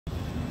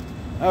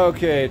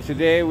Okay,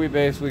 today we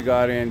basically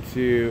got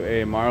into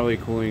a Marley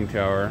cooling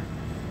tower.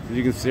 As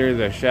you can see,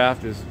 the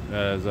shaft is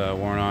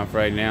worn off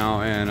right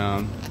now,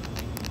 and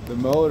the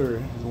motor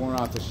is worn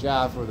off the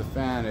shaft where the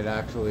fan had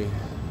actually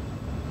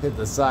hit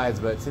the sides.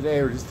 But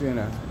today we're just doing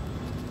a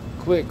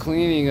quick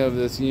cleaning of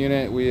this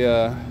unit. We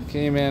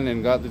came in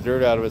and got the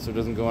dirt out of it so it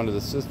doesn't go into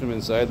the system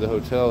inside the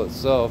hotel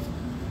itself,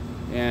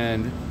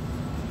 and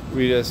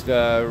we just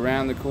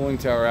ran the cooling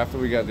tower after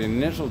we got the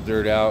initial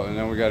dirt out, and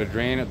then we got a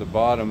drain at the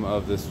bottom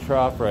of this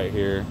trough right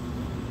here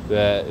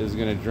that is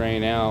going to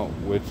drain out,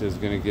 which is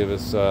going to give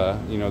us,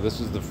 this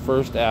is the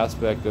first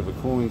aspect of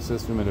a cooling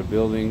system in a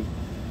building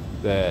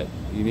that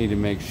you need to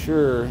make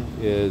sure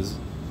is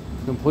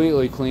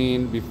completely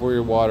clean before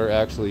your water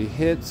actually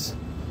hits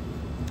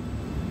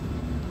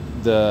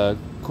the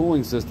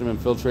cooling system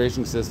and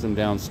filtration system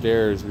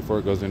downstairs before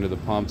it goes into the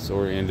pumps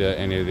or into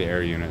any of the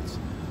air units.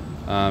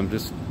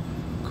 Just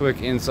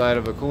quick inside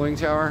of a cooling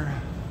tower,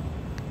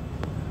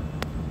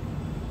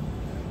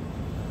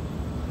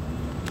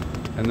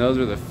 and those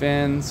are the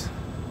fins.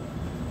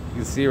 You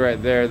can see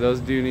right there, those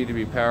do need to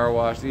be power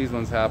washed. These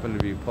ones happen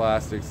to be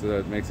plastic, so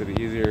that makes it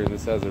easier, and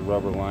this has a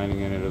rubber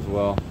lining in it as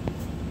well.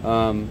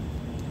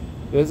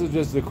 This is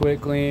just a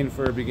quick clean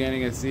for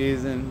beginning of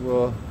season.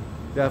 We'll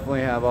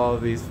definitely have all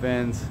of these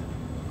fins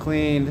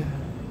cleaned,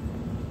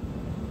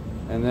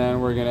 and then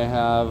we're gonna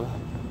have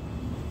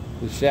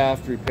the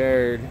shaft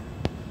repaired.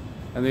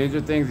 And these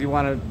are things you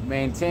want to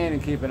maintain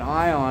and keep an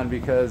eye on,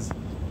 because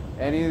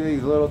any of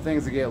these little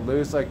things that get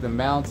loose, like the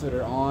mounts that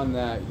are on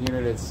that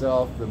unit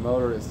itself, the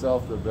motor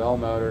itself, the bell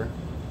motor,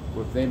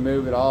 if they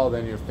move at all,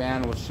 then your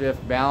fan will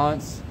shift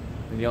balance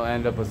and you'll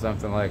end up with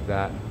something like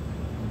that.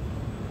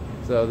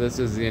 So this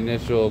is the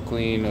initial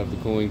clean of the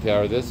cooling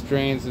tower. This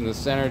drains in the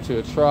center to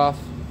a trough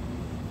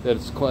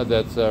that's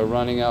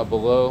running out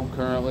below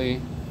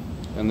currently,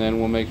 and then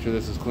we'll make sure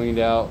this is cleaned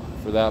out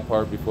for that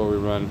part before we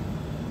run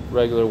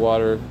regular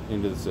water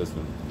into the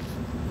system.